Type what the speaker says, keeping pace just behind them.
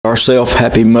Ourselves,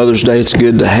 happy Mother's Day. It's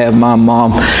good to have my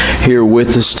mom here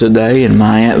with us today and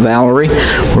my Aunt Valerie.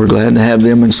 We're glad to have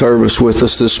them in service with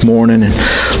us this morning. And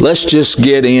let's just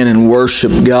get in and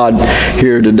worship God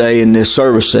here today in this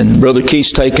service. And Brother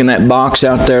Keith's taking that box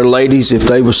out there. Ladies, if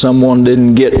they were someone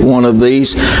didn't get one of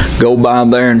these, go by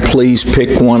there and please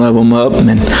pick one of them up.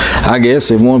 And I guess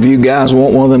if one of you guys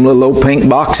want one of them little old pink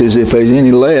boxes, if there's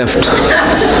any left,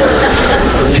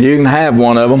 you can have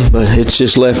one of them, but it's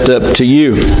just left up to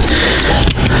you.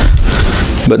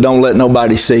 But don't let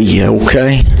nobody see you,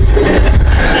 okay?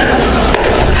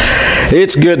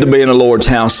 It's good to be in the Lord's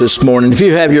house this morning. If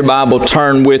you have your Bible,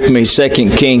 turn with me, 2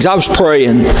 Kings. I was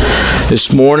praying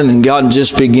this morning, and God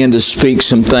just began to speak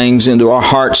some things into our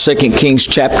hearts. 2 Kings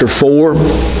chapter 4.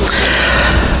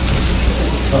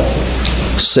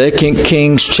 2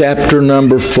 Kings chapter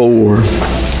number 4.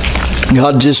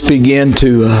 God just began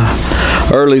to...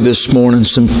 early this morning,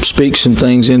 speak some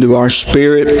things into our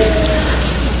spirit.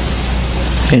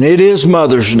 And it is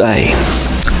Mother's Day.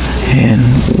 And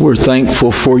we're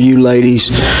thankful for you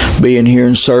ladies being here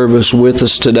in service with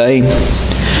us today.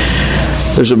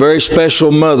 There's a very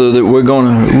special mother that we're going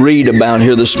to read about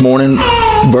here this morning.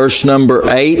 Verse number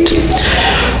 8.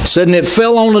 Said, and it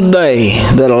fell on a day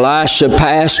that Elisha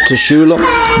passed to Shulam.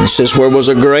 And it says, where was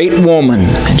a great woman,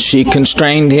 and she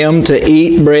constrained him to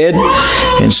eat bread.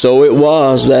 And so it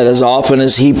was that as often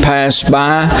as he passed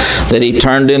by, that he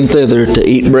turned in thither to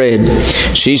eat bread.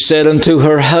 She said unto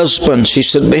her husband, she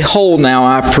said, behold, now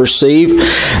I perceive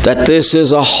that this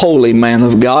is a holy man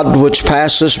of God, which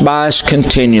passeth by us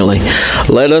continually.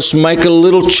 Let us make a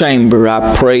little chamber,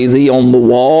 I pray thee, on the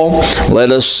wall.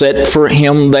 Let us set for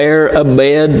him there a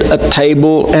bed, a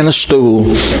table, and a stool,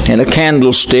 and a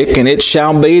candlestick. And it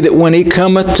shall be that when he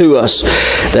cometh to us,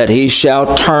 that he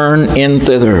shall turn in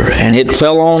thither. And it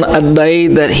fell on a day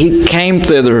that he came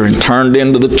thither, and turned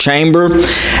into the chamber,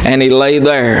 and he lay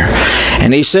there.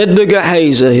 And he said to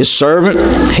Gehazi, his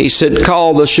servant, he said,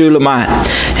 call the Shulamite.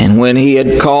 And when he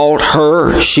had called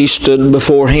her, she stood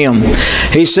before him.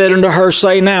 He said unto her,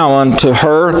 say now unto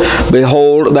her,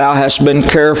 behold, thou hast been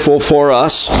careful for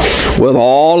us with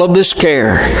all of this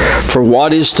care, for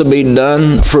what is to be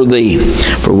done for thee?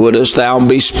 For wouldest thou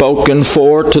be spoken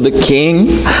for to the king,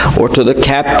 or to the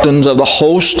captains of the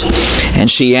host? And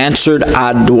she answered,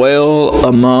 I dwell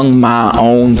among my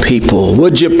own people.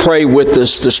 Would you pray with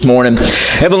us this morning?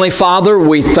 Heavenly Father,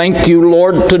 we thank you,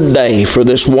 Lord, today for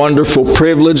this wonderful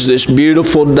privilege, this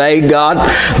beautiful day, God,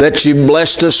 that you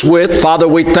blessed us with. Father,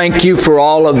 we thank you for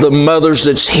all of the mothers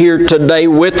that's here today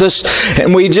with us.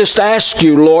 And we just ask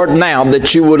you, Lord, now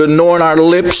that you would anoint our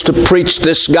lips to preach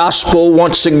this gospel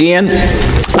once again.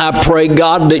 I pray,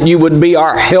 God, that you would be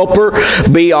our helper,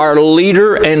 be our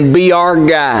leader, and be our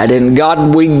guide. And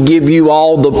God, we give you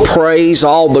all the praise,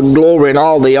 all the glory, and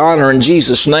all the honor. In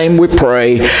Jesus' name we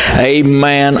pray.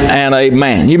 Amen and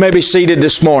amen. You may be seated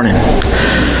this morning.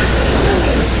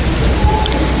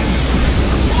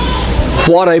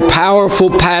 What a powerful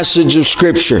passage of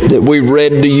Scripture that we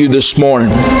read to you this morning.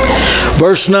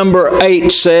 Verse number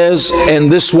 8 says,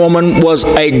 and this woman was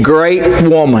a great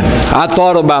woman. I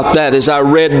thought about that as I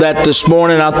read that this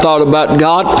morning. I thought about,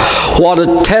 God, what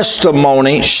a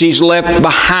testimony she's left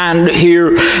behind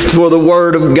here for the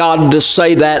Word of God to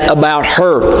say that about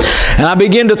her. And I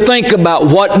begin to think about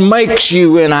what makes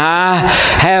you and I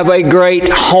have a great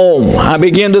home. I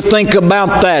begin to think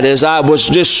about that as I was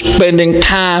just spending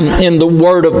time in the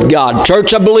Word of God.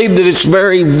 Church, I believe that it's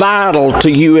very vital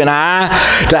to you and I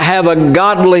to have a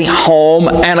godly home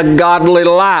and a godly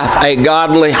life. A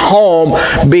godly home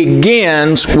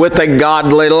begins with a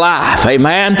godly life.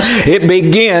 Amen? It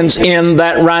begins in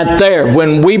that right there.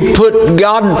 When we put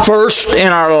God first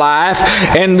in our life,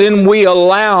 and then we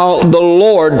allow the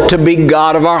Lord to be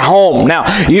God of our home. Now,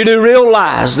 you do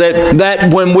realize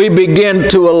that when we begin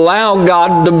to allow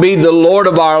God to be the Lord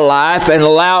of our life and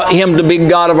allow Him to be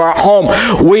God of our home,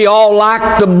 we all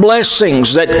like the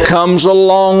blessings that comes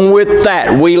along with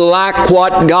that. We like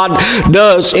what God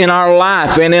does in our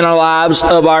life and in the lives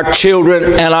of our children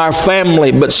and our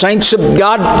family. But saints of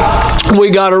God, we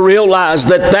got to realize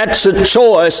that that's a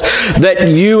choice that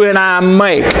you and I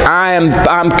make.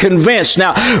 I'm convinced.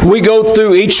 Now, we go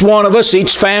through, each one of us,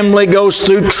 each family goes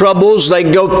through troubles, they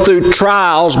go through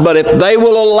trials, but if they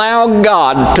will allow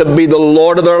God to be the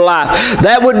Lord of their life,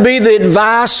 that would be the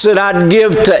advice that I'd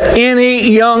give to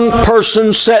any young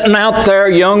person sitting out there,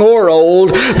 young or old,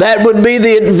 that would be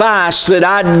the advice that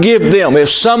I'd give them. If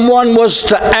someone was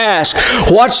to ask,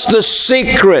 what's the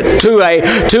secret to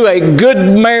a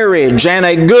good marriage and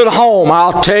a good home?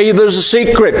 I'll tell you there's a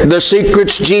secret. The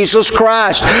secret's Jesus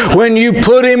Christ. When you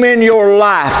put Him in your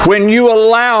life, when you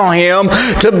allow Him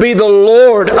to be the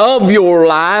Lord of your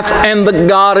life and the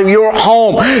God of your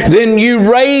home, then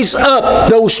you raise up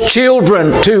those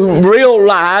children to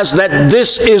realize that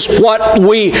this is what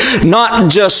we not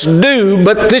just do,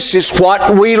 but this is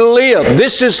what we live.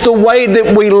 This is the way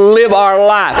that we live our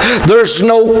life. There's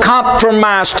no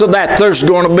compromise to that. There's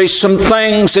going to be some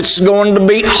things that's going to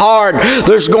be hard.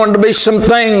 There's going to be some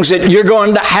things that you're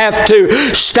going to have to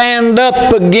stand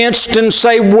up against and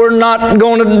say, we're not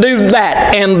going to do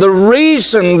that. And the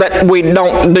reason that we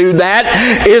don't do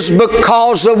that is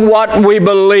because of what we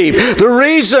believe. The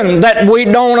reason that we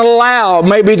don't allow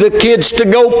maybe the kids to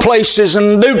go places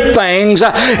and do things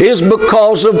is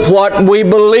because of what we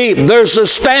believe. There's a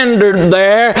standard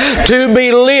there to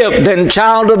be lived. And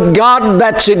child of God,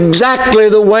 that's exactly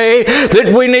the way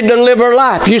that we need to live our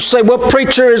life. You say, well,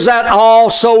 preacher, is that all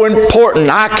so important?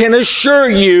 I can assure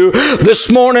you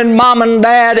this morning, Mom and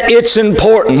Dad, it's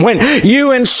important. When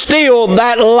you instill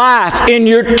that life in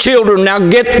your children, now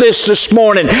get this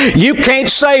morning, you can't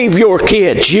save your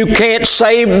kids. You can't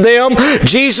save them.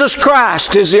 Jesus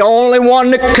Christ is the only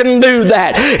one that can do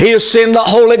that. He'll send the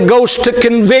Holy Ghost to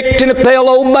convict, and if they'll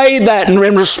obey that and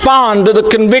respond to the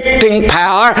convicting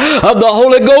power of the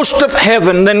Holy Ghost of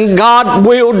heaven, then God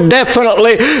will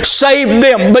definitely save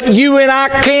them. But you and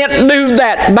I can't do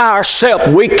that by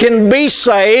ourselves. We can be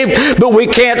saved, but we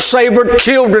can't save our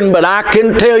children. But I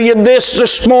can tell you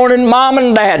this morning, Mom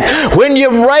and Dad, when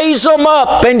you raise them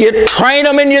up and you train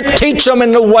them and you teach them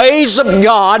in the ways of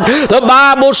God, the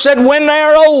Bible said when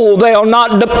they're old, they'll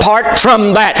not depart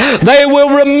from that. They will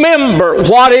remember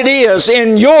what it is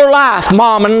in your life,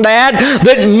 Mom and Dad,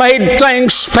 that made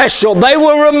things special. They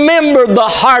will remember the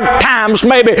hard times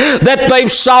maybe that they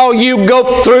saw you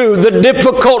go through, the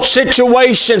difficult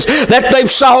situations that they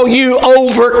saw you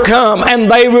overcome, and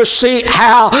they will see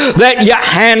how that you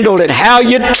handled it, how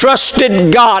you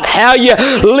trusted God, how you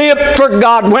lived for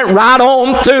God, went right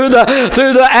on through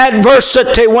the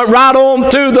adversity, went right on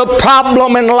through the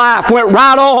problem in life, went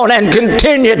right on and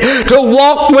continued to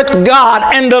walk with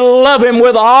God and to love Him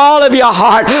with all of your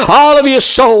heart, all of your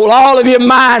soul, all of your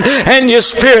mind and your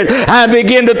spirit. I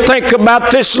begin to think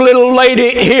about this little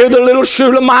lady here, the little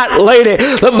Shulamite lady.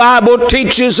 The Bible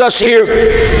teaches us here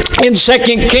in 2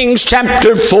 Kings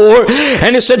chapter 4,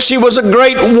 and it said she was a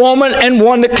great woman and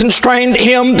one that constrained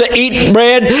him to eat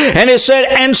bread. And it said,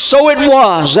 and so it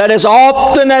was that as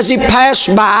often as he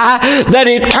passed by, that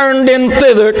he turned in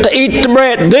thither to eat the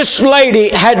bread. This lady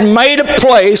had made a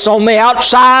place on the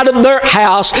outside of their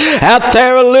house, out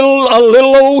there a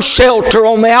little old shelter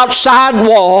on the outside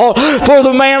wall for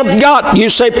the man of God. You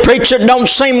say, preacher, it don't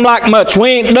seem like much. We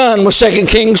ain't done with 2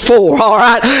 Kings 4, all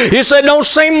right? You say, it don't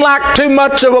seem like too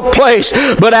much of a place.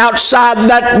 But outside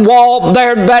that wall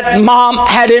there, that mom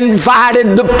had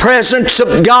invited the presence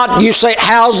of God. You say,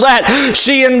 how's that?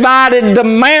 She invited the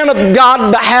man of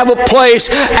God to have a place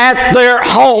at their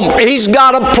home. He's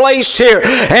got a place here.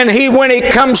 And when he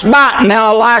comes by,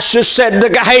 now Elisha said to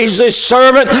Gehazi's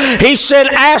servant, he said,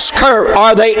 ask her,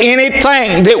 are there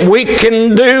anything that we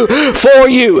can do for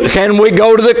you? Can we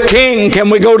go to the king? Can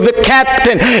we go to the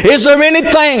captain? Is there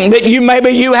anything that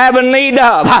maybe you have a need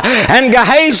of? And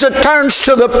Gehazi turns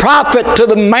to the prophet, to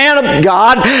the man of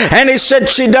God, and he said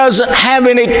she doesn't have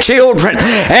any children.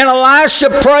 And Elisha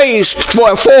prays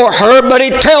for her, but he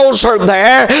tells her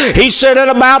there, he said, at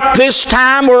about this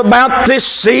time or about this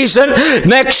season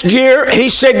next year, he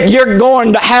said, you're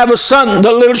going to have a son.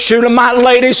 The little Shulamite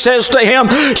lady says to him,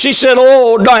 she said,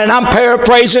 oh, and I'm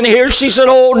paraphrasing here, she said,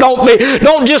 oh,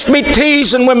 don't just be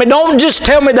teasing with me. Don't just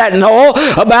tell me that. No,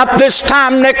 about this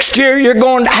time next year, you're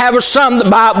going to have a son. The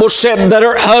Bible said that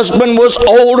her husband was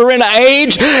older in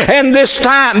age and this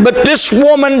time, but this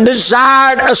woman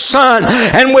desired a son.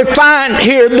 And we find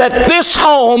here that this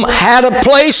home had a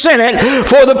place in it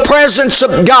for the presence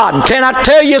of God. Can I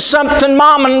tell you something,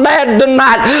 Mom and Dad,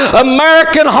 tonight?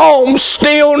 American homes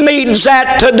still needs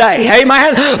that today.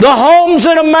 Amen. The homes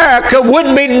in America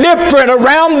would be different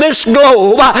around this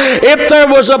globe if there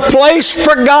was a place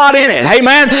for God in it.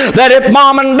 Amen. That if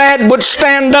Mom and Dad would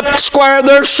stand up, square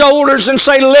their shoulders and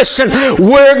say, listen,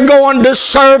 we're going to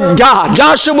serve God.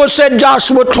 Joshua said,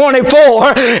 Joshua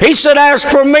 24, he said, as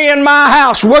for me and my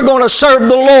house, we're going to serve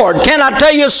the Lord. Can I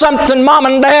tell you something, Mom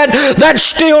and Dad? That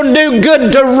still do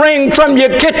good to ring from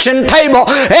your kitchen table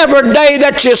every day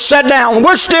that you sit down.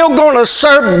 We're still going to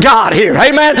serve God here.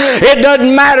 Amen. It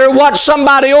doesn't matter what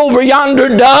somebody over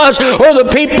yonder does, or the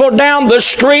people down the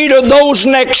street, or those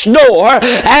next door.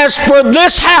 As for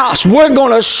this house, we're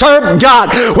going to serve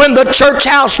God. When the church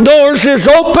house doors is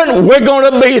open, we're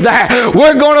going to be there.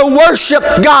 We're going to worship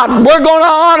God. We're going to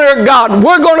honor God.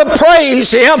 We're going to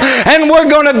praise Him, and we're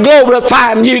going to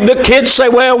glorify Him. The kids say,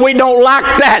 well, we don't like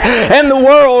that. And the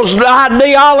world's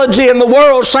ideology and the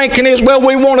world's thinking is, well,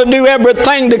 we want to do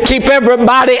everything to keep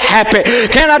everybody happy.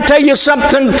 Can I tell you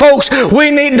something, folks?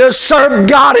 We need to serve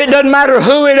God. It doesn't matter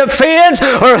who it offends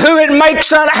or who it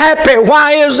makes unhappy.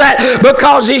 Why is that?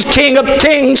 Because He's King of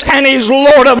Kings and He's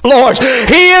Lord of Lords.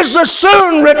 He is the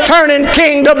soon returning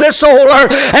King of this old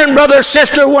earth. And brother,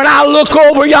 sister, when I look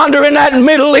over yonder in that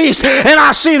Middle East and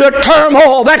I see the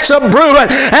turmoil that's a brewing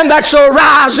and that's a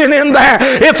rising in there,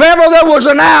 if ever there was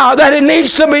an hour that it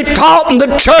needs to be taught in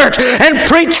the church and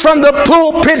preached from the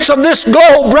pulpits of this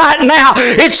globe right now,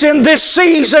 it's in this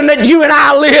season that you and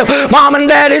I live. Mom and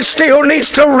Dad, it still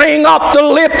needs to ring off the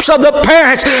lips of the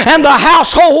parents and the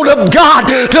household of God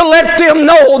to let them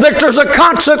know that there's a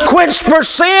consequence for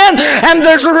sin and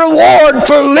there's a reward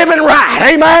for living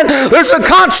right. Amen. There's a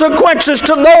consequences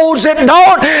to those that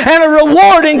don't and a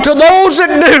rewarding to those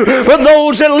that do. For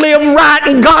those that live right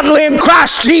and godly in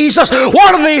Christ Jesus,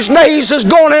 one of these days is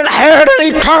going to inherit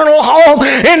an eternal home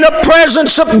in the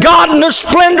presence of God in the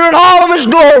splendor and all of His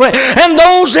glory. And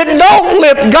those that don't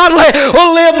live godly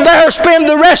will live there, spend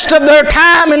the rest of their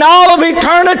time in all of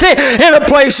eternity in a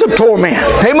place of torment.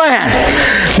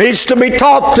 Amen. Needs to be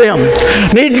taught them.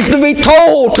 Needs to be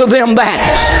told to them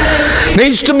that.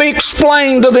 Needs to be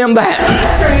explained to them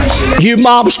that. You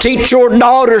moms teach your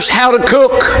daughters how to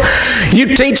cook.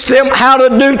 You teach them how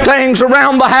to do things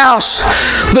around the house.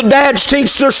 The dads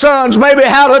teach their sons maybe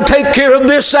how to take care of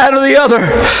this, that, or the other.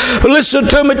 But listen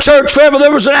to me, church, if ever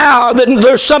there was an hour that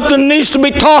there's something needs to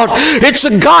be taught, it's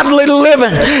a godly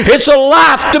living. It's a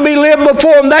life to be lived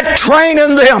before them. That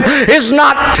training them is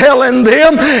not telling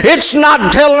them. It's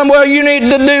not telling them, well, you need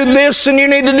to do this and you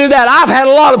need to do that. I've had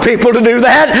a lot of people to do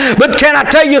that. But can I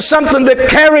tell you something that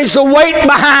carries the weight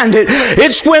behind it?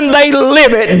 It's when they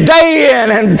live it day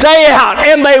in and day out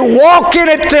and they walk in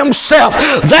it themselves.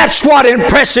 That's what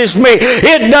impresses me.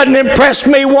 It doesn't impress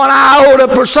me one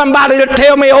iota for somebody to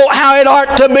tell me how it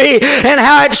ought to be and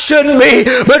how it should be.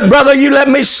 But brother, you let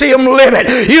me see them live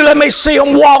it. You let me see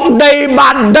them walk day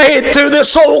by day through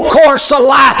this old course of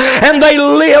life and they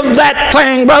live that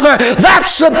thing, brother.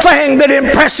 That's the thing that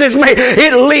impresses me.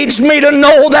 It leads me to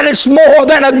know that it's more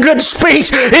than a good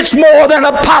speech. It's more than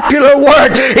a popular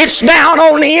word. It's down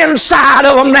on the inside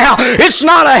of them now. It's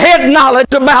not a head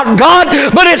knowledge about God,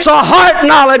 but it's a heart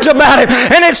knowledge about Him.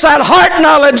 And it's that heart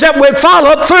knowledge that we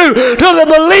follow through to the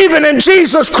believing in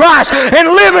Jesus Christ and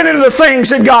living in the things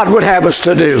that God would have us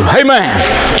to do. Amen.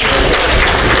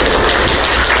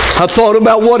 I thought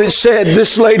about what it said,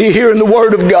 this lady here in the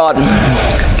Word of God.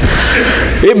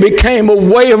 It became a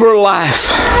way of her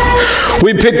life.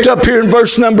 We picked up here in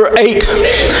verse number 8.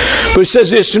 But it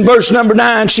says this in verse number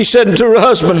 9. She said unto her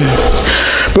husband,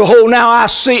 behold, now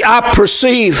I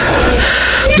perceive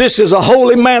this is a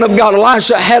holy man of God.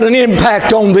 Elisha had an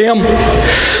impact on them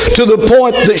to the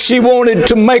point that she wanted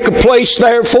to make a place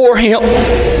there for him.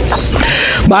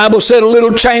 Bible said a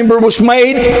little chamber was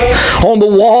made on the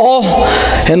wall,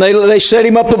 and they set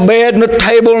him up a bed and a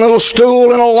table and a little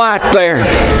stool and a light there.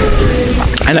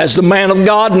 And as the man of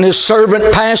God and his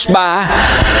servant passed by,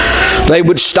 they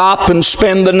would stop and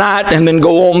spend the night and then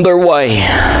go on their way.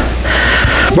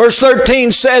 Verse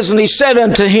 13 says, and he said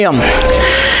unto him,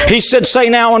 he said, say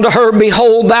now unto her,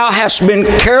 behold, thou hast been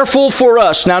careful for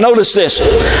us. Now notice this,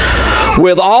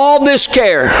 with all this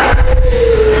care,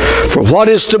 for what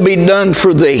is to be done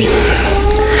for thee?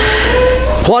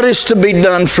 What is to be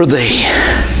done for thee?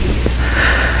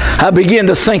 I began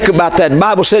to think about that. The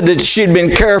Bible said that she'd been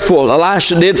careful.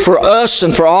 Elisha did for us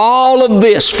and for all of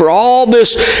this, for all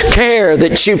this care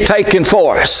that you've taken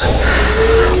for us.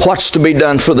 What's to be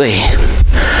done for thee?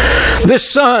 This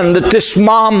son that this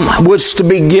mom was to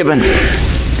be given,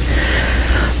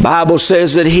 the Bible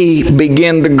says that he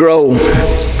began to grow.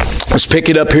 Let's pick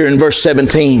it up here in verse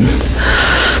 17.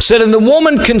 It said, and the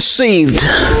woman conceived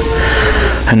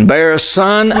and bare a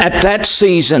son at that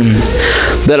season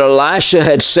that Elisha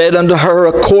had said unto her,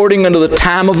 according unto the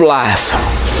time of life.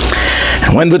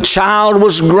 And when the child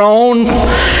was grown,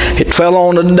 it fell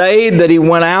on a day that he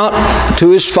went out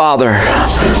to his father,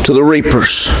 to the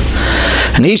reapers.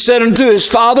 And he said unto his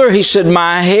father, he said,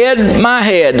 my head, my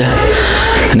head.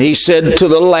 And he said to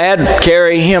the lad,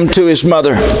 carry him to his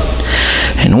mother.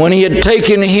 And when he had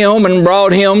taken him and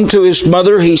brought him to his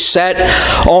mother, he sat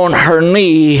on her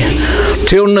knee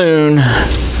till noon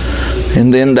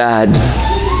and then died.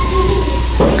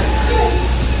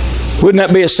 Wouldn't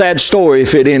that be a sad story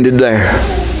if it ended there?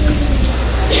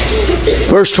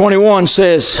 Verse 21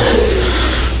 says,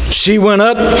 she went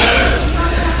up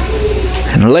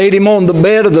and laid him on the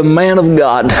bed of the man of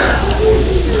God.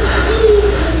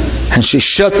 And she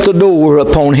shut the door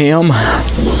upon him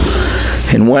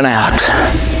and went out.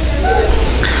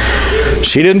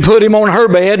 She didn't put him on her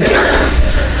bed.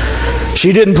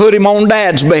 She didn't put him on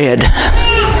Dad's bed.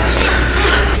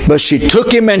 But she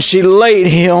took him and she laid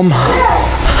him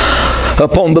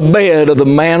upon the bed of the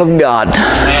man of God.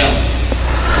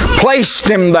 Placed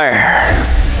him there.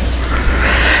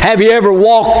 Have you ever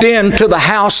walked into the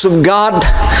house of God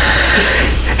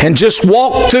and just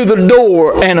walked through the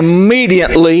door and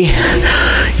immediately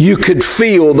you could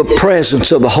feel the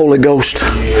presence of the Holy Ghost?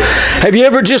 Have you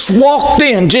ever just walked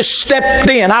in, just stepped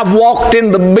in? I've walked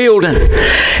in the building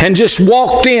and just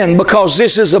walked in because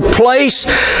this is a place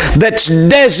that's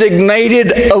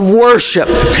designated of worship.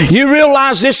 You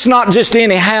realize this is not just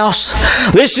any house.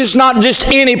 This is not just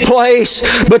any place,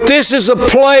 but this is a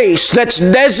place that's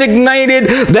designated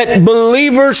that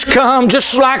believers come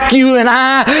just like you and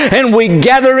I, and we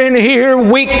gather in here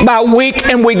week by week,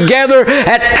 and we gather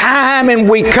at time, and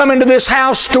we come into this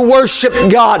house to worship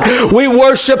God. We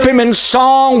worship Him in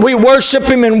song. We worship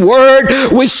Him in word.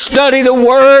 We study the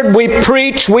word. We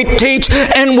preach. We teach.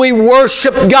 And we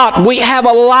worship God. We have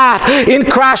a life in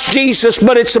Christ Jesus,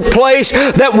 but it's a place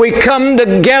that we come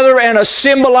together and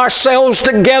assemble ourselves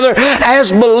together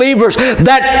as believers.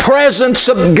 That presence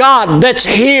of God that's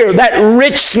here, that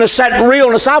richness, that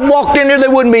realness. I walked in here,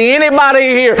 there wouldn't be anybody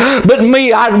here but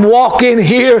me. I'd walk in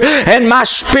here and my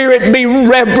spirit be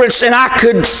reverenced and I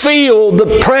could feel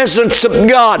the presence of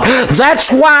God.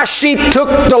 That's why she took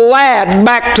the lad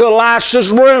back to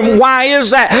Elisha's room. Why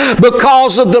is that?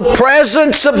 Because of the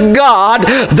presence of God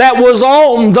that was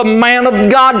on the man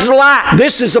of God's life.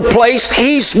 This is a place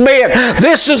he's been.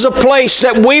 This is a place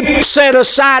that we set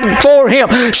aside for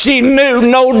him. She knew,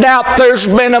 no doubt, there's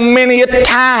been many a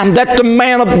time that the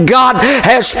man of God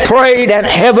has prayed and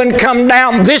heaven come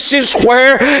down. This is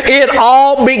where it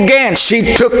all began.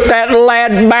 She took that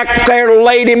lad back there,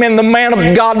 laid him in the man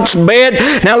of God's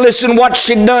bed. Now listen what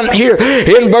she done here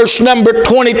in verse number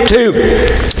 22.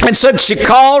 And said, she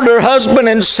called her husband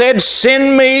and said,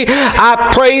 send me,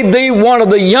 I pray thee, one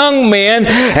of the young men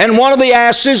and one of the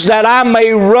asses, that I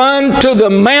may run to the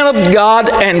man of God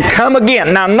and come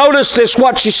again. Now notice this,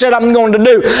 what she said I'm going to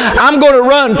do. I'm going to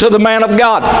run to the man of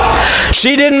God.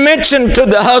 She didn't mention to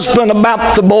the husband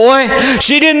about the boy.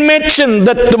 She didn't mention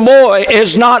that the boy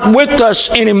is not with us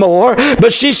anymore.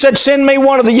 But she said, send me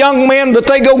one of the young men, that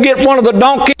they go get one of the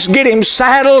donkeys, get him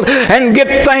saddled, and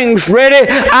get things ready.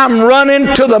 I'm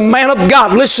running to the man of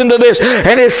God. Listen to this.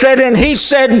 And it said, and he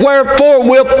said, wherefore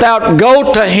wilt thou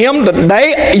go to him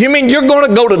today? You mean you're going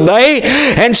to go today?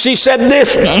 And she said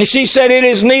this. She said, it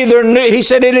is neither new. He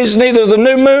said, it is neither the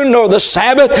new moon nor the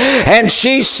Sabbath. And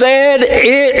she said,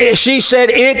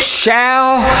 it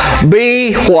shall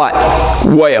be what?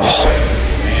 Well.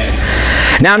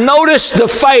 Now notice the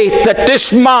faith that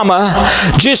this mama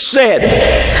just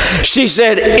said. She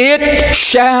said, it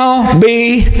shall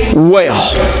be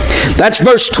well. That's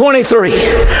verse 23.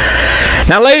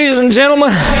 Now ladies and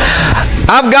gentlemen,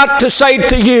 I've got to say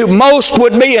to you, most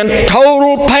would be in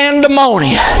total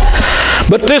pandemonium.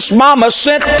 But this mama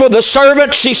sent for the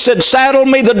servant. She said, saddle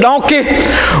me the donkey.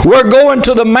 We're going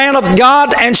to the man of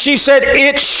God. And she said,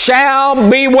 it shall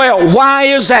be well. Why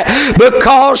is that?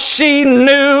 Because she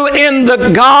knew in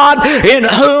the God in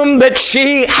whom that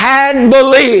she had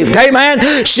believed.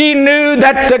 Amen. She knew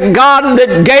that the God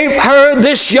that gave her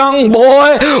this young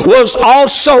boy was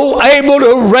also able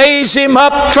to raise him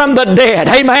up from the dead.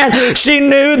 Amen. She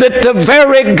knew that the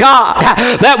very God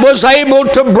that was able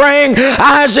to bring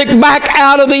Isaac back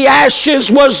out of the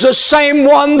ashes was the same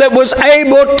one that was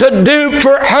able to do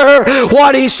for her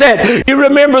what he said. You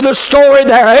remember the story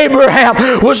there.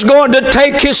 Abraham was going to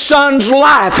take his son's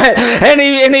life,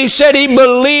 and he said he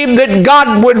believed that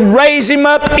God would raise him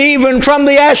up even from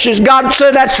the ashes. God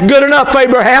said, that's good enough,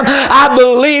 Abraham. I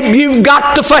believe you've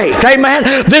got the faith. Amen.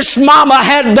 This mama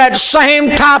had that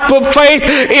same type of faith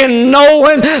in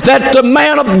knowing that the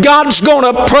man of God's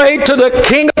going to pray to the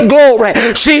King of Glory.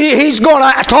 He's going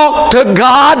to talk to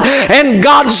God, and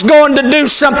God's going to do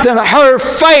something. Her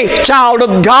faith, child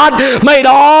of God, made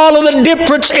all of the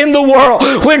difference in the world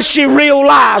when she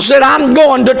realized that I'm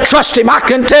going to trust Him. I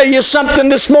can tell you something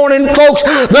this morning, folks.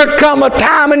 There come a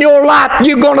time in your life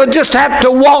you're going to just have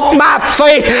to walk by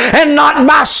faith and not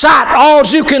by sight. All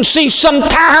you can see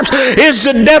sometimes is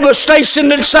the devastation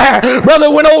that's there. Brother,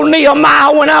 when old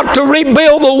Nehemiah went out to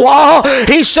rebuild the wall,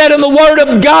 he said in the Word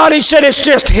of God, he said it's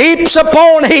just heaps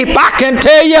upon heap. I can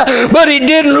tell you, but but he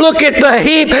didn't look at the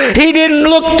heap. He didn't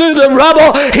look through the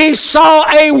rubble. He saw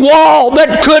a wall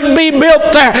that could be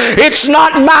built there. It's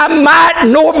not by might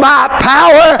nor by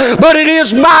power, but it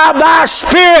is by thy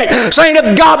Spirit, saint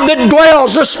of God, that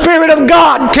dwells. The Spirit of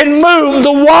God can move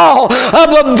the wall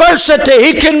of adversity.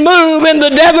 He can move in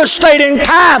the devastating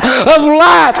time of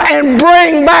life and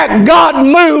bring back. God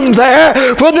moved there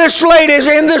for this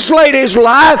lady's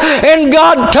life, and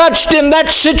God touched in that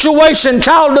situation.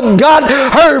 Child of God,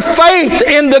 her faith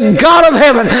in the God of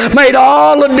heaven made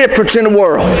all the difference in the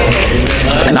world.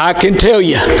 And I can tell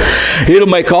you, it'll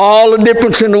make all the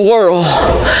difference in the world,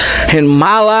 in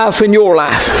my life and your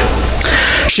life.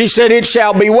 She said, it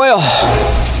shall be well.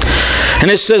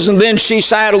 And it says, and then she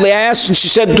saddled the ass, and she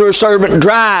said to her servant,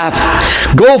 drive,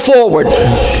 go forward.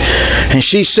 And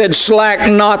she said, slack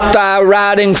not thy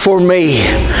riding for me.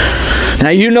 Now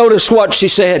you notice what she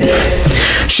said.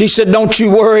 She said, don't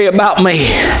you worry about me.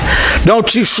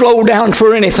 Don't you slow down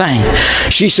for anything.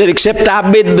 She said, except I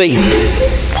bid thee.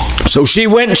 So she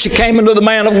went and she came into the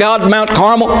man of God, Mount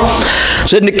Carmel.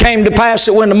 Said, and it came to pass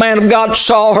that when the man of God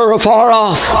saw her afar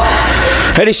off,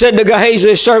 and he said to Gehazi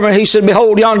his servant, he said,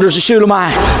 behold, yonder is the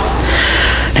Shulamite.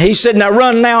 He said, now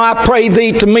run now, I pray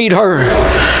thee, to meet her,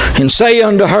 and say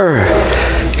unto her,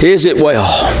 is it well?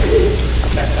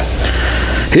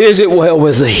 Is it well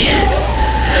with thee?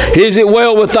 Is it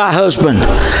well with thy husband?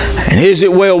 And is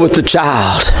it well with the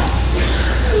child?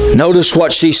 Notice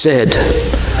what she said.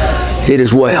 It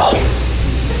is well.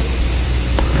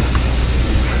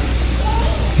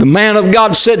 The man of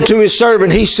God said to his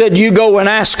servant, he said, you go and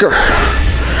ask her,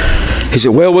 is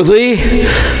it well with thee?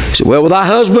 Is it well with thy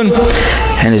husband?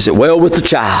 And is it well with the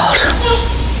child?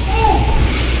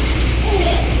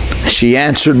 She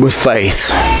answered with faith,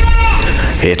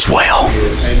 it's well.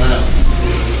 Amen.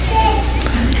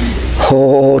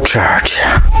 Oh, church,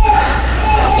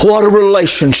 what a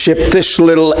relationship this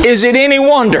little. Is it any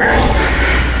wonder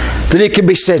that it could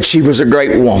be said she was a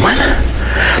great woman?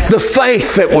 The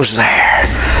faith that was there,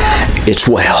 it's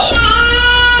well.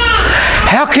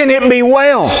 How can it be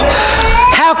well?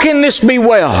 How can this be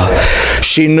well?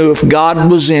 She knew if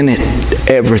God was in it,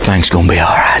 everything's going to be all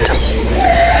right.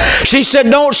 She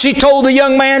said, she told the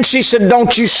young man, she said,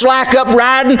 don't you slack up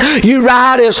riding. You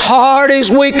ride as hard as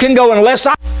we can go.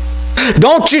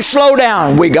 Don't you slow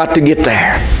down. We got to get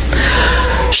there.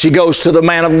 She goes to the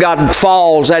man of God,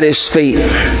 falls at his feet.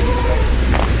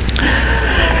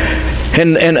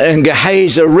 And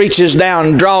Gehazi reaches down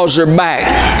and draws her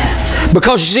back.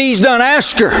 Because he's done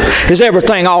asked her, is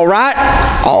everything all right?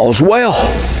 All's well.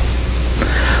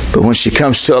 But when she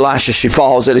comes to Elisha, she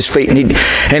falls at his feet, and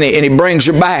he brings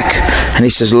her back, and he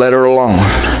says, let her alone.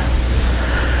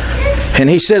 And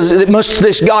he says,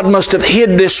 this God must have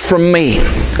hid this from me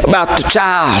about the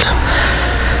child.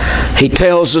 He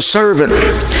tells the servant,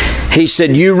 he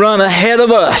said, you run ahead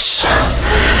of us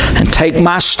and take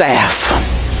my staff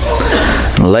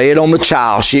and lay it on the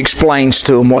child. She explains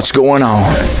to him what's going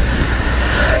on.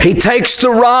 He takes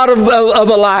the rod of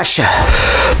Elisha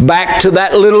back to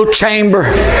that little chamber,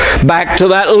 back to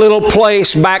that little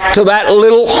place, back to that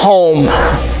little home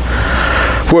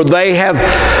where they have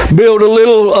built a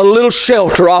little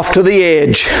shelter off to the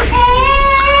edge.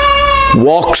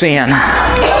 Walks in.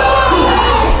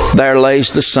 There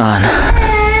lays the son.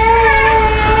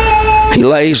 He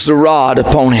lays the rod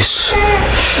upon him,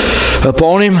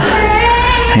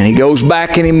 and he goes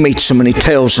back and he meets him and he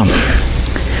tells him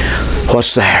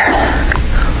what's there.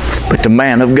 But the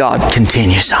man of God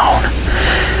continues on.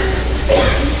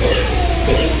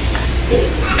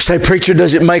 Say, preacher,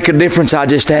 does it make a difference? I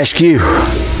just ask you.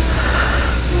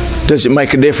 Does it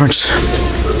make a difference?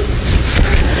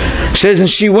 It says, and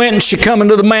she went and she come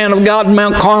into the man of God in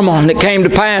Mount Carmel. And it came to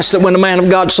pass that when the man of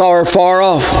God saw her far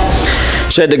off,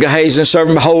 said to Gehazi and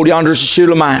servant, behold, yonder is the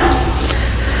Shulamite.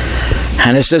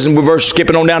 And it says in verse,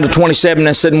 skipping on down to 27,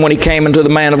 and said, and when he came into the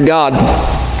man of God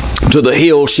to the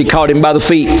hill, she caught him by the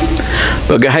feet.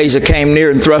 But Gehazi came near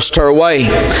and thrust her away.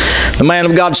 The man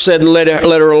of God said, let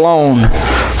her alone,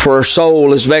 for her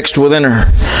soul is vexed within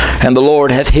her, and the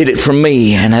Lord hath hid it from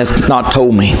me, and hath not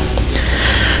told me.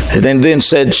 Then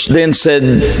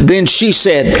she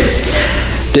said,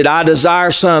 did I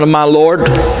desire, son of my Lord?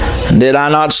 And did I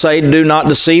not say, do not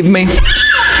deceive me?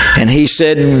 And he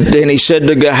said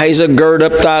to Gehazi, gird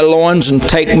up thy loins and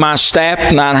take my staff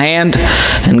in thine hand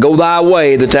and go thy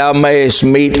way, that thou mayest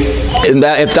meet, and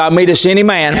if thou meetest any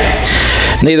man,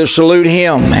 neither salute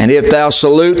him. And if thou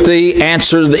salute thee,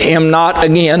 answer him not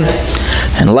again,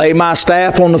 and lay my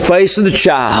staff on the face of the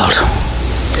child.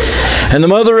 And the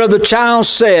mother of the child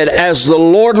said, as the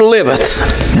Lord liveth,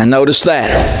 and notice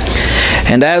that,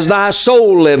 and as thy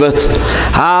soul liveth,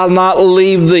 I'll not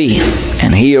leave thee.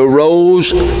 And he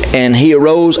arose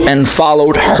and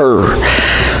followed her.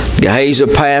 Gehazi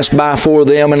passed by before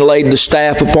them and laid the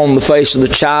staff upon the face of the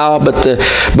child,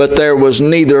 but there was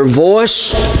neither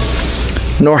voice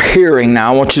nor hearing.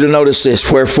 Now I want you to notice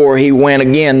this. Wherefore he went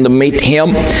again to meet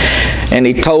him, and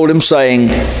he told him, saying,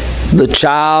 the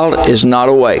child is not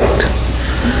awaked.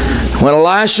 When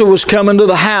Elisha was coming to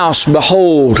the house,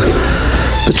 behold,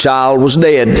 the child was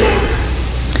dead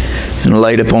and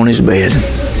laid upon his bed.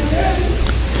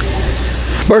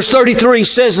 Verse 33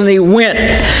 says, and he went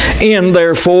in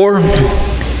therefore,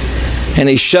 and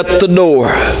he shut the door,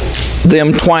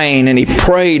 them twain, and he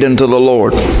prayed unto the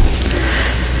Lord.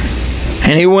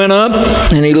 And he went up,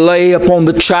 and he lay upon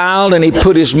the child, and he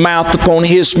put his mouth upon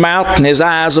his mouth, and his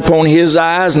eyes upon his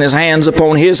eyes, and his hands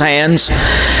upon his hands.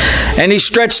 And he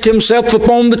stretched himself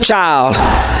upon the child,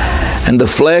 and the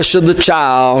flesh of the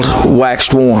child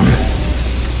waxed warm.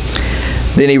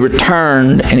 Then he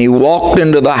returned, and he walked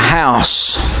into the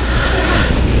house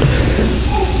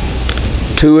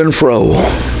to and fro.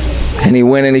 And he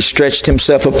went and he stretched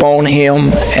himself upon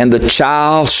him, and the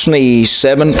child sneezed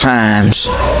 7 times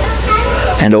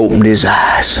and opened his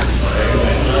eyes.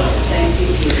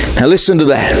 Now listen to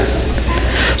that.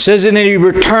 It says, and then he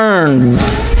returned,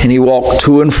 and he walked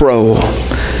to and fro.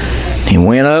 He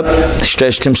went up,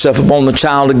 stretched himself upon the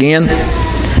child again.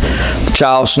 The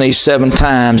child sneezed 7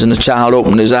 times, and the child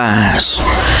opened his eyes.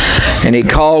 And he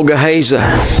called Gehazi,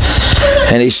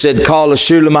 and he said, call a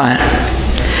Shulamite.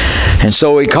 And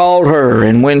so he called her,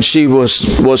 and when she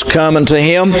was coming to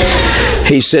him,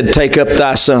 he said, take up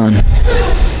thy son.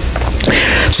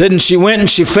 Said, and she went and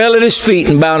she fell at his feet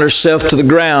and bowed herself to the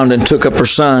ground and took up her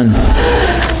son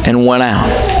and went out.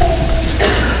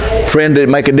 Friend, did it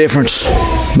make a difference?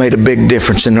 Made a big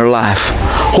difference in her life.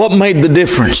 What made the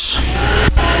difference?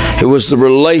 It was the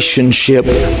relationship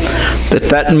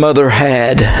that mother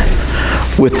had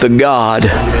with the God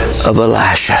of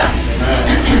Elisha.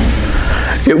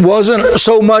 It wasn't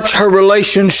so much her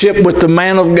relationship with the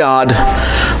man of God,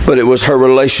 but it was her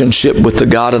relationship with the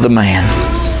God of the man.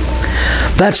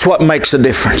 That's what makes a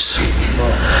difference.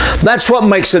 That's what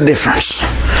makes a difference.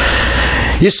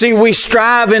 You see, we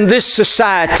strive in this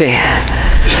society,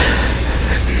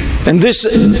 and this,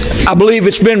 I believe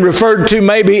it's been referred to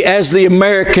maybe as the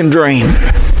American dream,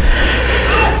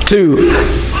 to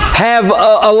have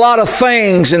a lot of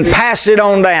things and pass it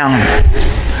on down.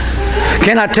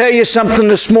 Can I tell you something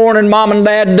this morning, Mom and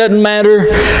Dad? Doesn't matter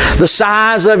the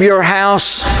size of your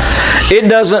house. It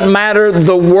doesn't matter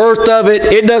the worth of it.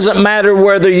 It doesn't matter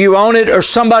whether you own it or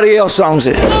somebody else owns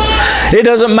it. It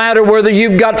doesn't matter whether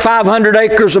you've got 500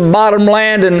 acres of bottom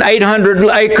land and 800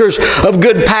 acres of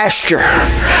good pasture.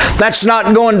 That's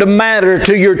not going to matter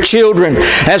to your children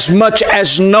as much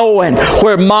as knowing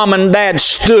where Mom and Dad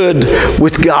stood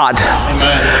with God.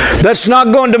 Amen. That's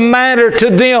not going to matter to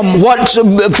them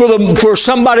for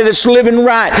somebody that's living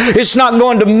right. It's not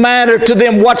going to matter to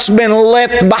them what's been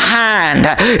left behind.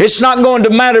 It's not going to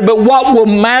matter, but what will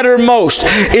matter most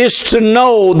is to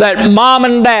know that Mom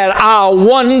and Dad, I'll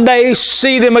one day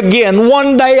see them again.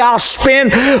 One day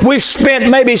we've spent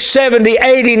maybe 70,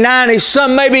 80, 90,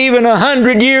 some maybe even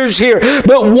 100 years here,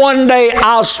 but one day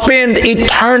I'll spend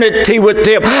eternity with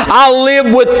them. I'll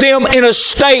live with them in a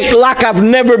state like I've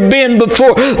never been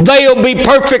before. They'll be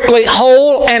perfectly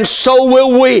whole, and so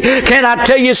will we. Can I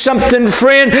tell you something,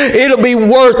 friend? It'll be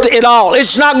worth it all.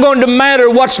 It's not going to matter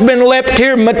what's been left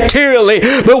here materially,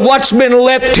 but what's been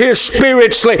left here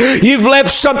spiritually. You've left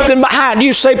something behind.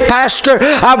 You say, Pastor,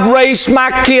 I've raised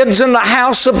my kids in the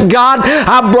house of God.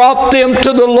 I brought them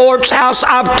to the Lord's house.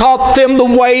 I've taught them the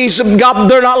ways of God.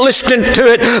 They're not listening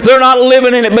to it. They're not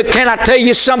living in it. But can I tell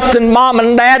you something, Mom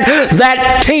and Dad?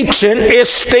 That teaching is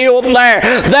still there.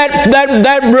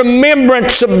 That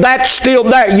remembrance of that's still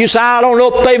there. You say, I don't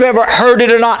know if they've ever heard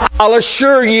it or not. I'll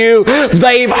assure you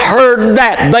they've heard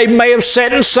that. They may have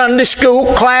sat in Sunday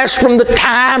school class from the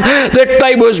time that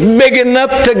they was big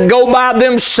enough to go by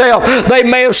themselves. They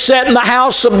may have sat in the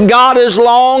house of God as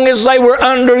long as they were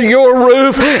under your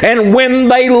roof, and when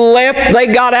they left, they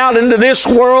got out into this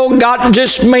world, got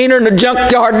just meaner than a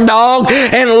junkyard dog,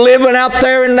 and living out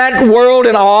there in that world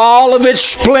in all of its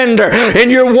splendor.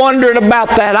 And you're wondering about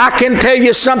that. I can tell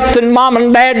you something, Mom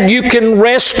and Dad, you can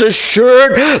rest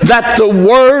assured that the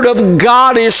Word of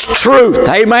God is truth.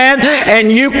 Amen?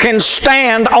 And you can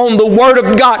stand on the Word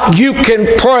of God. You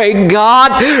can pray,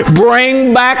 God,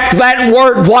 bring back that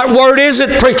Word. What Word is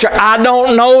it, preacher? I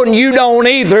don't know, and you don't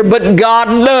either, but God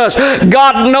does.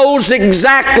 God knows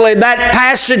exactly that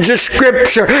passage of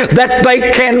Scripture that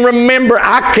they can remember.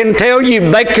 I can tell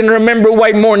you, they can remember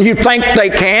way more than you think they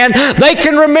can. They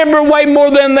can remember way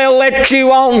more than they'll let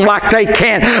you on like they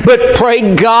can. But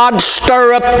pray God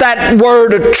stir up that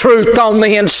word of truth on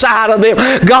the inside of them.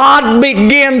 God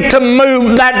begin to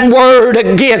move that word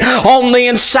again on the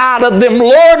inside of them.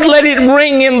 Lord, let it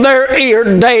ring in their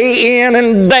ear day in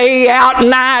and day out,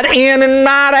 night in and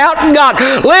night out. God,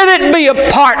 let it be a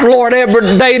part, Lord,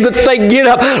 every day that they get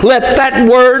up. Let that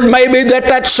word, maybe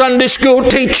that Sunday school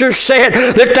teacher said,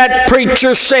 that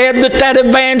preacher said, that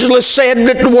evangelist said,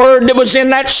 that the word that was in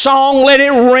that song, let it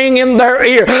ring in their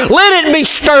ear. Let it be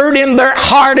stirred in their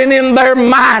heart and in their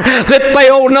mind, that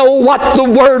they'll know what the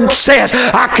word says.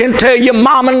 I can tell you,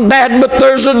 Mom and Dad, but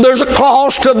there's a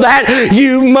clause to that.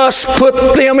 You must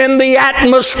put them in the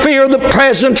atmosphere of the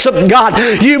presence of God.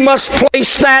 You must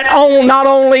place that on, not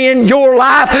only in your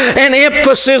life and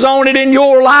emphasis on it in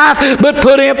your life, but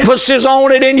put emphasis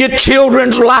on it in your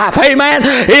children's life. Amen.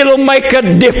 It'll make a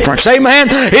difference. Amen.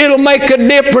 It'll make a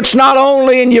difference not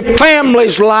only in your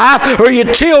family's life or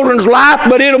your children's life,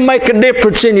 but it'll make a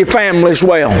difference in your family as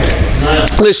well.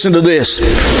 Listen to this.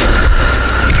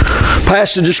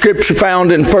 Passage of Scripture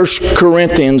found in 1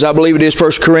 Corinthians. I believe it is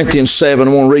 1 Corinthians 7.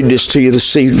 I want to read this to you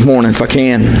this morning if I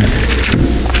can.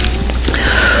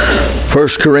 1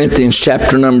 Corinthians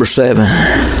chapter number 7.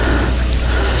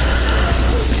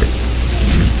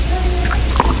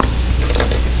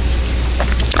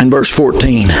 And verse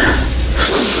 14.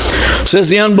 It says,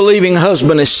 the unbelieving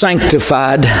husband is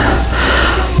sanctified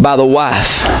by the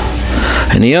wife,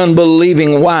 and the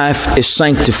unbelieving wife is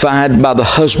sanctified by the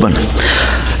husband.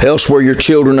 Else were your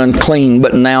children unclean,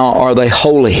 but now are they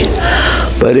holy.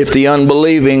 But if the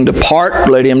unbelieving depart,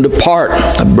 let him depart.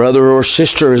 A brother or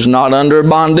sister is not under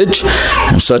bondage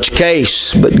in such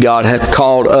case, but God hath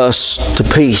called us to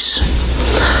peace.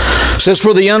 It says,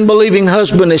 for the unbelieving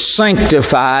husband is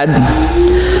sanctified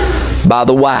by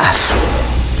the wife.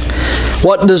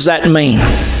 What does that mean?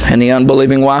 And the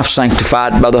unbelieving wife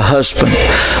sanctified by the husband.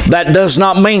 That does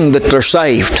not mean that they're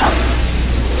saved.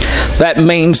 That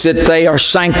means that they are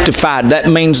sanctified. That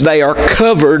means they are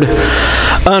covered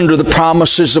under the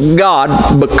promises of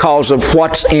God because of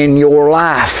what's in your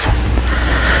life.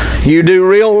 You do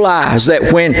realize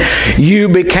that when you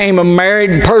became a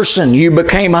married person, you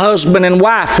became husband and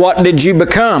wife, what did you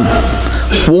become?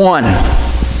 One.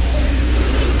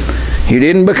 You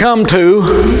didn't become two.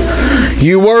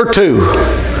 You were two.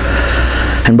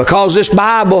 And because this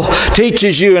Bible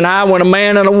teaches you and I, when a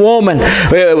man and a woman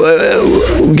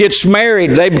gets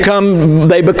married, they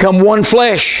become one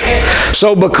flesh.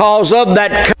 So because of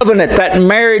that covenant, that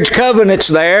marriage covenant's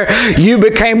there, you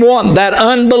became one. That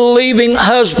unbelieving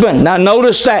husband, now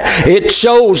notice that, it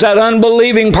shows that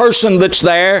unbelieving person that's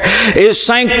there is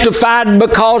sanctified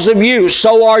because of you.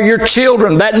 So are your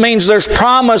children. That means there's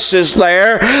promises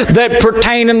there that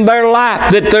pertain in their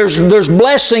life, that there's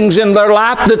blessings in their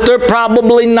life that they're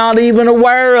probably not even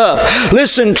aware of.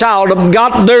 Listen, child of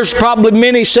God, there's probably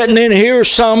many sitting in here,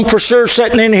 some for sure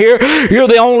sitting in here. You're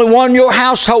the only one in your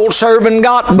household serving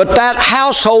God, but that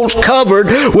household's covered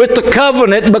with the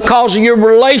covenant because of your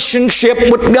relationship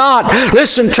with God.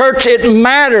 Listen, church, it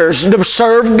matters to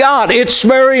serve God. It's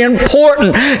very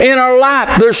important in our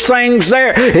life. There's things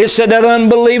there. It said that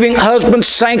unbelieving husband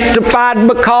sanctified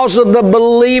because of the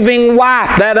believing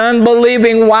wife. That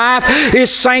unbelieving wife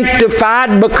is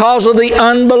sanctified because of the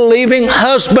unbelieving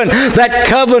husband. That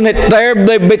covenant there,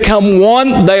 they've become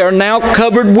one. They are now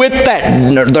covered with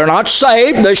that. They're not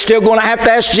saved. They're still going to have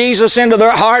to ask Jesus into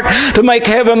their heart to make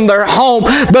heaven their home.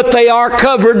 But they are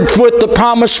covered with the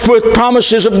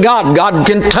promises of God. God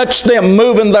can touch them,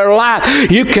 move in their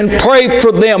life. You can pray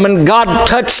for them and God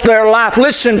touch their life.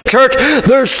 Listen, church,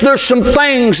 there's some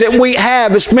things that we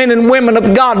have as men and women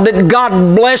of God that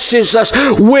God blesses us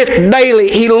with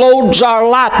daily. He loads our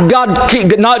life.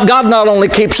 God not only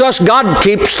keeps us, God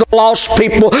keeps the lost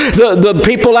people, the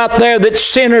people out there that's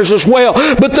sinners as well.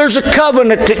 But there's a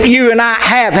covenant that you and I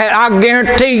have. I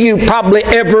guarantee you probably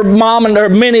every mom, or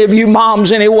many of you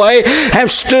moms anyway, have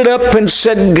stood up and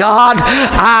said, God,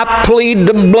 I plead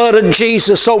the blood of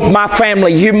Jesus over my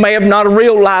family. You may have not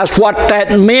realized what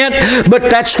that meant, but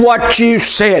that's what you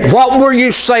said. What were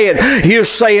you saying? You're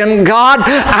saying, God,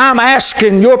 I'm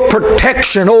asking your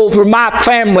protection over my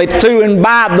family through and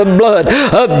by the blood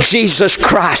of Jesus Jesus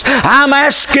Christ. I'm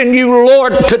asking you,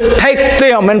 Lord, to take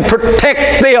them and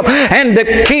protect them and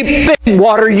to keep them.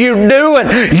 What are you doing?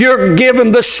 You're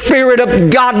giving the Spirit of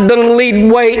God to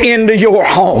lead way into your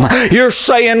home. You're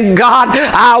saying, God,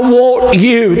 I want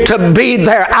you to be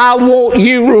there. I want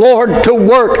you, Lord, to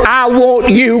work. I want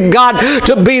you, God,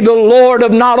 to be the Lord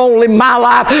of not only my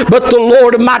life, but the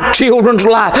Lord of my children's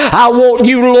life. I want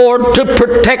you, Lord, to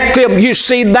protect them. You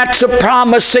see, that's a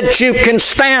promise that you can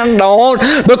stand on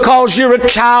because you're a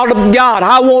child of God.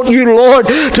 I want you, Lord,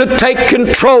 to take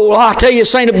control. I tell you,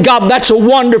 saint of God, that's a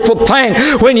wonderful thing.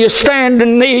 When you stand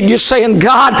in need, you're saying,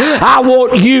 God, I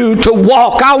want you to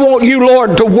walk. I want you,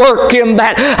 Lord, to work in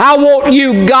that. I want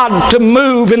you, God, to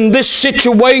move in this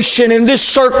situation, in this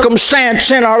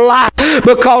circumstance in our life,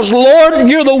 because, Lord,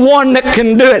 you're the one that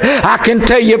can do it. I can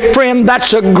tell you, friend,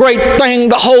 that's a great thing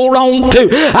to hold on to.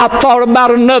 I thought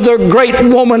about another great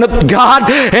woman of God,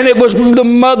 and it was the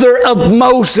mother of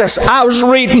Moses. I was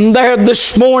reading there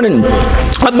this morning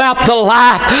about the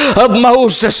life of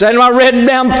Moses, and I read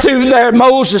down through there,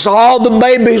 Moses, all the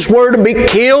babies were to be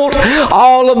killed.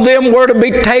 All of them were to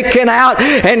be taken out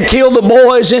and kill the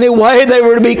boys anyway. They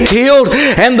were to be killed,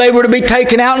 and they were to be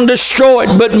taken out and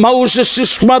destroyed. But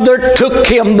Moses' mother took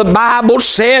him. The Bible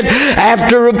said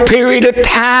after a period of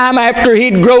time, after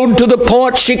he'd grown to the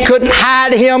point she couldn't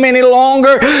hide him any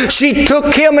longer, she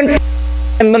took him and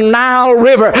in the Nile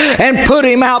River and put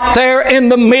him out there in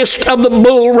the midst of the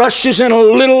bulrushes in a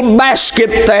little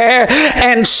basket there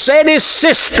and set his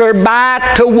sister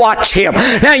by to watch him.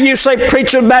 Now you say,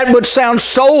 preacher, that would sound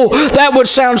so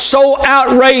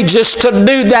outrageous to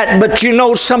do that. But you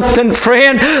know something,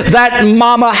 friend? That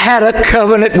mama had a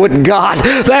covenant with God.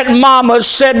 That mama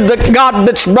said, the God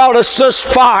that's brought us thus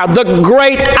far, the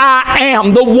great I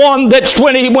am, the one that's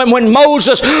when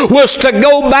Moses was to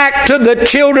go back to the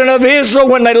children of Israel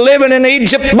when they living in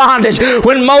Egypt bondage,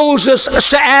 when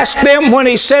Moses asked them, when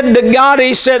he said to God,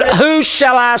 he said, who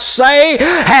shall I say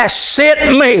has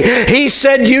sent me? He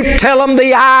said, you tell them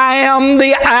the I am,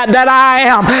 that I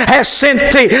am has sent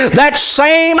thee. That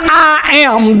same I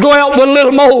am dwelt with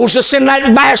little Moses in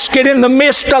that basket in the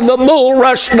midst of the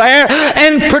bulrush there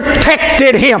and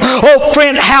protected him. Oh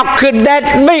friend, how could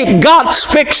that be? God's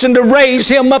fixing to raise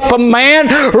him up a man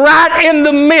right in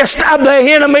the midst of the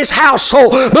enemy's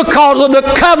household because of the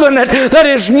covenant that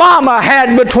his mama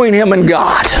had between him and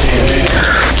God.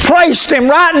 Placed him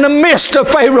right in the midst of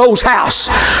Pharaoh's house.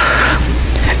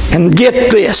 And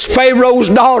get this, Pharaoh's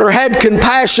daughter had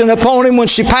compassion upon him when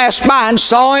she passed by and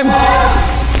saw him.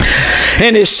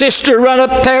 And his sister run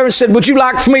up there and said, would you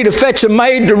like for me to fetch a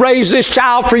maid to raise this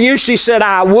child for you? She said,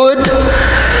 I would.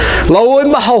 Lo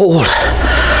and behold,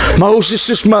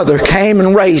 Moses' mother came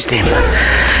and raised him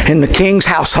in the king's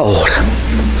household.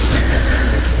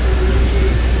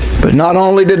 But not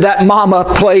only did that mama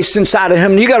place inside of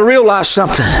him, you got to realize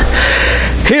something.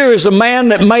 Here is a man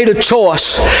that made a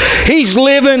choice. He's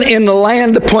living in the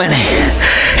land of plenty.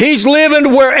 He's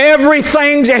living where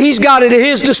everything he's got at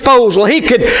his disposal.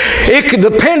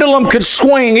 The pendulum could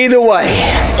swing either way.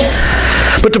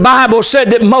 But the Bible said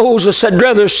that Moses had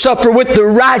rather suffer with the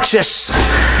righteous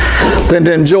than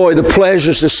to enjoy the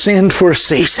pleasures of sin for a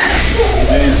season.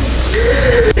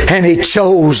 And he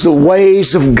chose the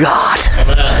ways of God.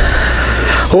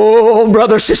 Oh,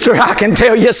 brother, sister, I can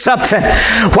tell you something.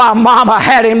 While mama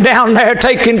had him down there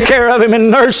taking care of him and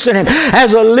nursing him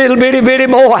as a little bitty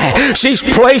boy, she's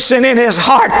placing in his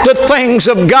heart the things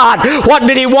of God. What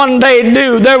did he one day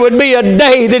do? There would be a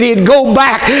day that he'd go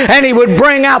back and he would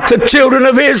bring out the children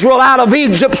of Israel out of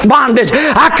Egypt's bondage.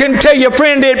 I can tell you,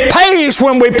 friend, it pays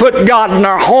when we put God in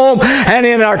our home and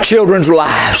in our children's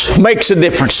lives. Makes a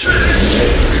difference.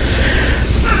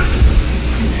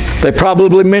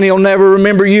 Many will never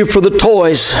remember you for the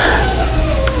toys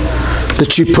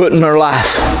that you put in their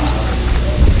life.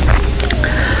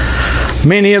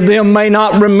 Many of them may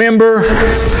not remember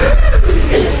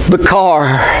the car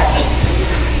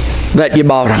that you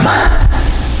bought them.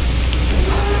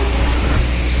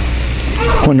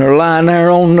 When they're lying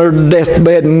there on their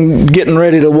deathbed and getting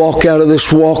ready to walk out of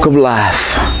this walk of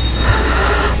life.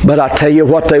 But I tell you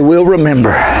what they will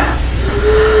remember.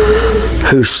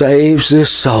 Who saves this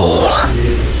soul.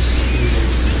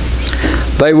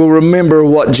 They will remember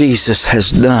what Jesus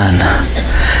has done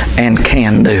and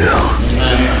can do.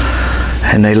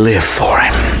 And they live for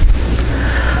Him.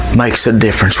 Makes a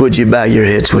difference. Would you bow your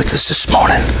heads with us this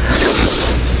morning?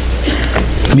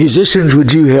 Musicians,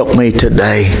 would you help me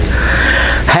today?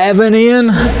 Having in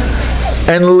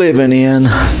and living in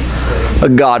a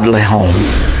godly home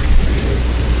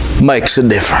makes a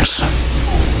difference.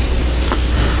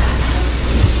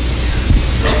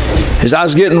 As I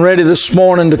was getting ready this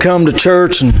morning to come to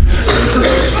church and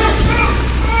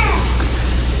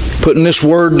putting this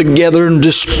word together and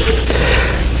just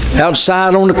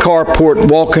outside on the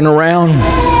carport walking around,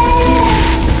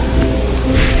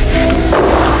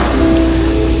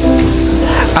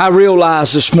 I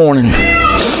realized this morning,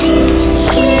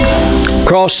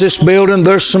 across this building,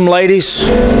 there's some ladies.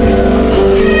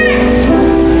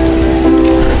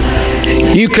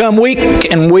 You come week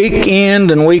and week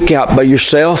in and week out by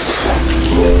yourself.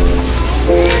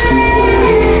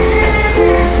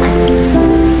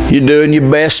 You're doing your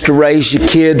best to raise your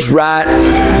kids right.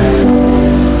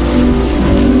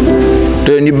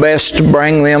 Doing your best to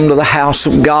bring them to the house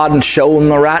of God and show them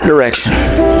the right direction.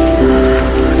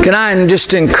 Can I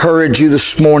just encourage you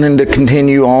this morning to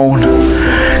continue on?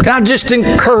 Can I just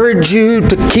encourage you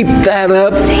to keep that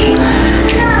up?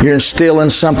 You're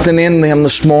instilling something in them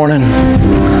this morning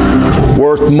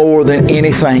worth more than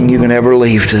anything you can ever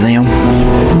leave to them.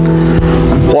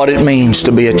 What it means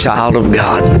to be a child of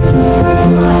God.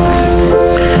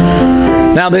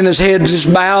 Now then, his head is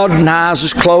bowed and eyes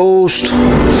is closed.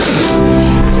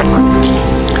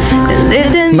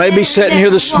 Maybe sitting here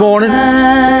this morning in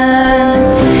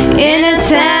a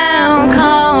town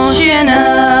called you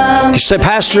say,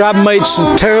 Pastor, I've made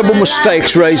some terrible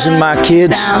mistakes raising my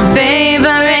kids.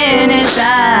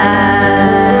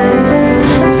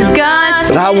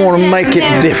 But I want to make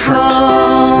it different.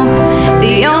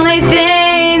 The only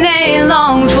thing they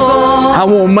longed for, I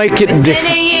want to make it different.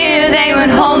 In a year they would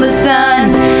hold the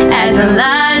sun as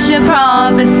Elijah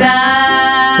prophesied.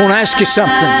 I want to ask you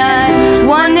something.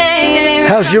 One day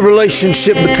how's your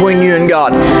relationship between you and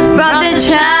God? Brought the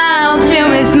child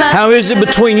to his mother. How is it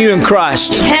between you and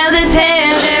Christ? She held his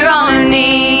head there on her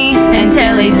knee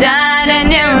until he died at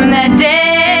noon that day.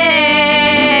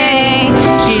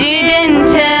 She didn't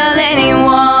tell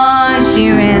anyone.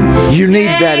 She ran. You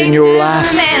need that in your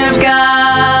life.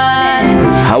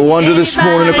 I wonder this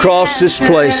morning across this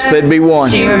place if there'd be one.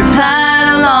 She replied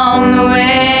along the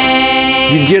way.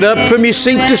 You get up from your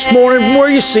seat this morning, from where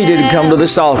you're seated, and come to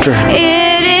this altar.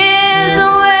 It is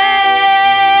well.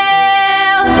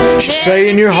 You say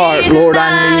in your heart, Lord,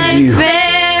 I need you.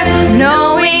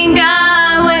 Knowing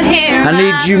God will hear I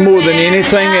need you more than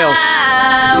anything else.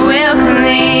 I will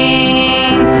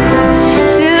cling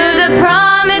to the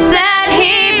promise that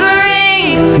He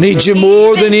brings. I need you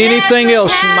more than anything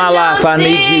else in my life. I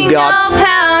need you, God.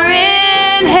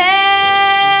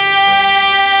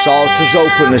 This altar's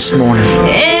open this morning.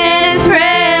 In His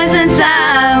presence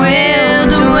I will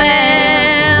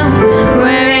dwell,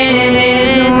 where it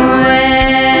is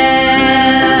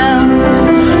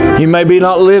well. You may be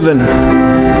not living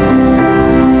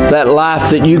that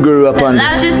life that you grew up under.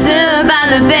 Elijah stood by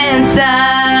the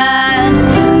bedside,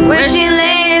 where she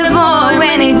lay the boy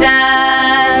when he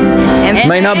died. And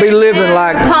may not be living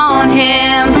like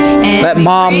that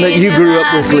mom that you grew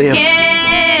up with lived.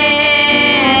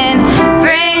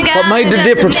 What made the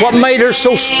difference? What made her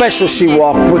so special? She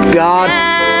walked with God,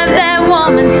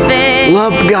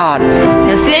 loved God.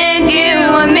 He'll send you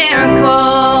a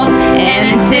miracle,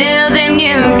 and until then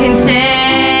you can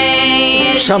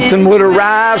say something would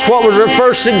arise. What was her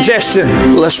first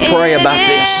suggestion? Let's pray about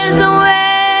this.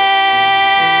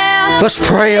 Let's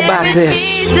pray about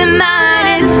this.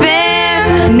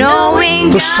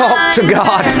 Let's talk to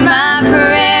God.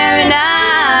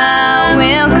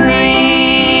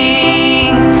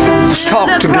 Let's talk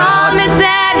to God.